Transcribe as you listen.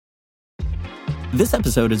This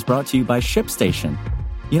episode is brought to you by ShipStation.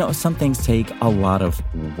 You know, some things take a lot of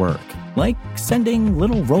work, like sending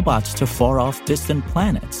little robots to far-off distant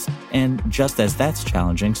planets. And just as that's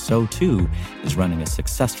challenging, so too is running a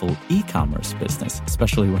successful e-commerce business,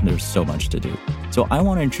 especially when there's so much to do. So I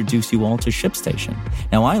want to introduce you all to ShipStation.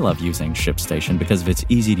 Now, I love using ShipStation because of its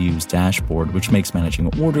easy-to-use dashboard, which makes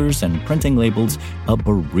managing orders and printing labels a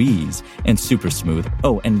breeze and super smooth.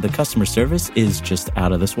 Oh, and the customer service is just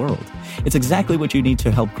out of this world. It's exactly what you need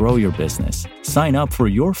to help grow your business. Sign up for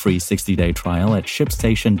your free 60-day trial at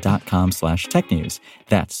shipstation.com/technews.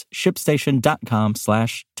 That's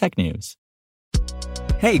shipstation.com/technews.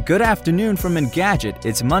 Hey, good afternoon from Engadget.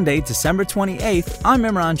 It's Monday, December 28th. I'm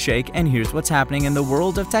Imran Sheikh, and here's what's happening in the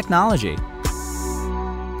world of technology.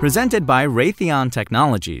 Presented by Raytheon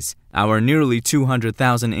Technologies, our nearly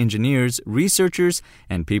 200,000 engineers, researchers,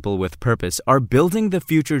 and people with purpose are building the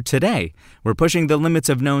future today. We're pushing the limits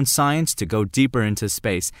of known science to go deeper into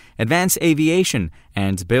space, advance aviation,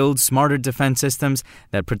 and build smarter defense systems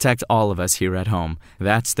that protect all of us here at home.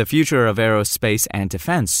 That's the future of aerospace and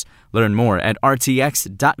defense. Learn more at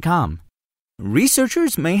rtx.com.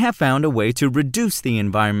 Researchers may have found a way to reduce the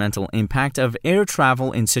environmental impact of air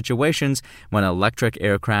travel in situations when electric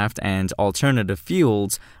aircraft and alternative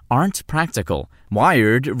fuels aren't practical.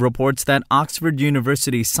 Wired reports that Oxford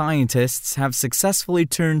University scientists have successfully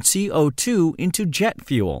turned CO2 into jet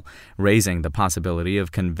fuel, raising the possibility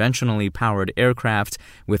of conventionally powered aircraft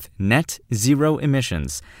with net zero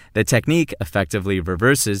emissions. The technique effectively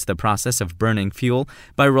reverses the process of burning fuel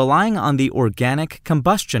by relying on the organic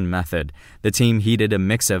combustion method. The team heated a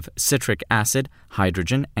mix of citric acid,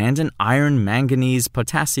 hydrogen, and an iron manganese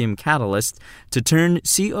potassium catalyst to turn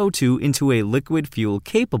CO2 into a liquid fuel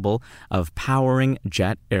capable of powering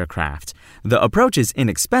jet aircraft. The approach is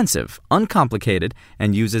inexpensive, uncomplicated,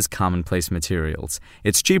 and uses commonplace materials.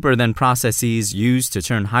 It's cheaper than processes used to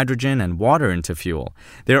turn hydrogen and water into fuel.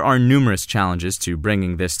 There are numerous challenges to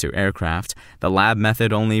bringing this to aircraft. The lab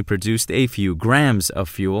method only produced a few grams of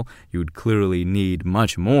fuel. You'd clearly need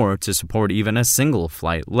much more to support even a single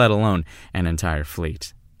flight, let alone an entire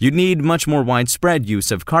fleet. You'd need much more widespread use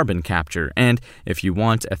of carbon capture, and if you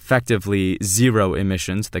want effectively zero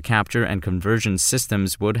emissions, the capture and conversion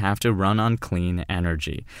systems would have to run on clean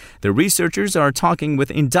energy. The researchers are talking with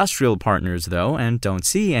industrial partners, though, and don't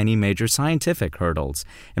see any major scientific hurdles.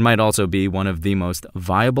 It might also be one of the most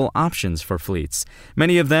viable options for fleets.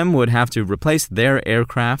 Many of them would have to replace their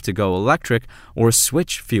aircraft to go electric or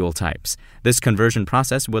switch fuel types. This conversion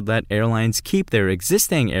process would let airlines keep their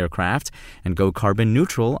existing aircraft and go carbon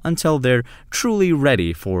neutral until they're truly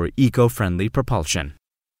ready for eco-friendly propulsion.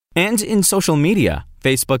 And in social media,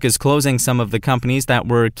 Facebook is closing some of the companies that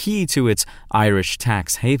were key to its Irish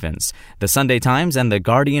tax havens. The Sunday Times and The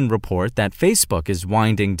Guardian report that Facebook is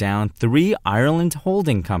winding down 3 Ireland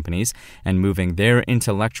holding companies and moving their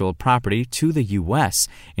intellectual property to the U.S.,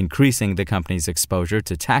 increasing the company's exposure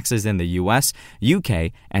to taxes in the U.S.,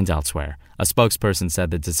 UK, and elsewhere. A spokesperson said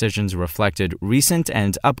the decisions reflected recent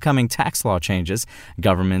and upcoming tax law changes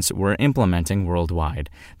governments were implementing worldwide.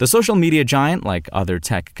 The social media giant, like other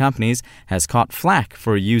tech companies, has caught flack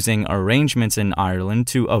for using arrangements in Ireland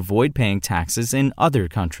to avoid paying taxes in other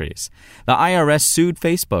countries. The IRS sued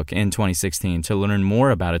Facebook in 2016 to learn more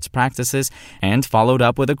about its practices and followed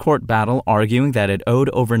up with a court battle arguing that it owed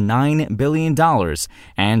over $9 billion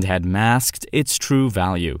and had masked its true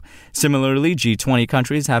value. Similarly, G20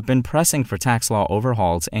 countries have been pressing for tax law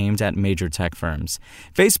overhauls aimed at major tech firms.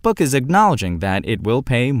 Facebook is acknowledging that it will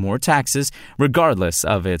pay more taxes regardless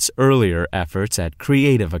of its earlier efforts at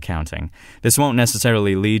creative accounting. This won't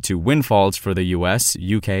necessarily lead to windfalls for the US,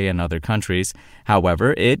 UK, and other countries.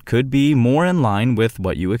 However, it could be more in line with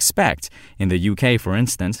what you expect. In the UK, for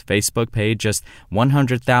instance, Facebook paid just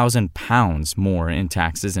 £100,000 more in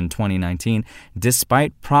taxes in 2019,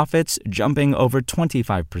 despite profits jumping over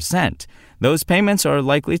 25%. Those payments are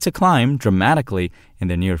likely to climb dramatically in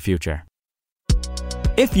the near future.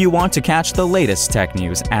 If you want to catch the latest tech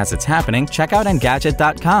news as it's happening, check out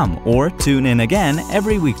Engadget.com or tune in again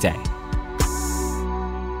every weekday.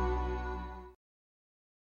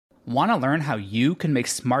 Want to learn how you can make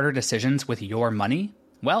smarter decisions with your money?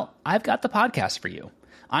 Well, I've got the podcast for you.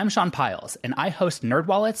 I'm Sean Piles, and I host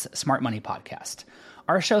NerdWallet's Smart Money Podcast.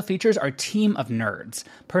 Our show features our team of nerds,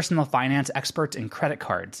 personal finance experts in credit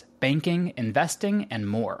cards, banking, investing, and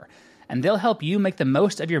more. And they'll help you make the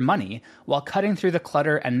most of your money while cutting through the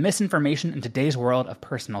clutter and misinformation in today's world of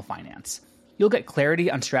personal finance. You'll get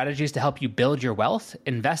clarity on strategies to help you build your wealth,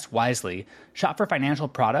 invest wisely, shop for financial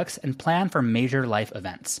products, and plan for major life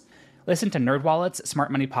events. Listen to NerdWallet's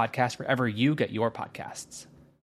Smart Money Podcast wherever you get your podcasts.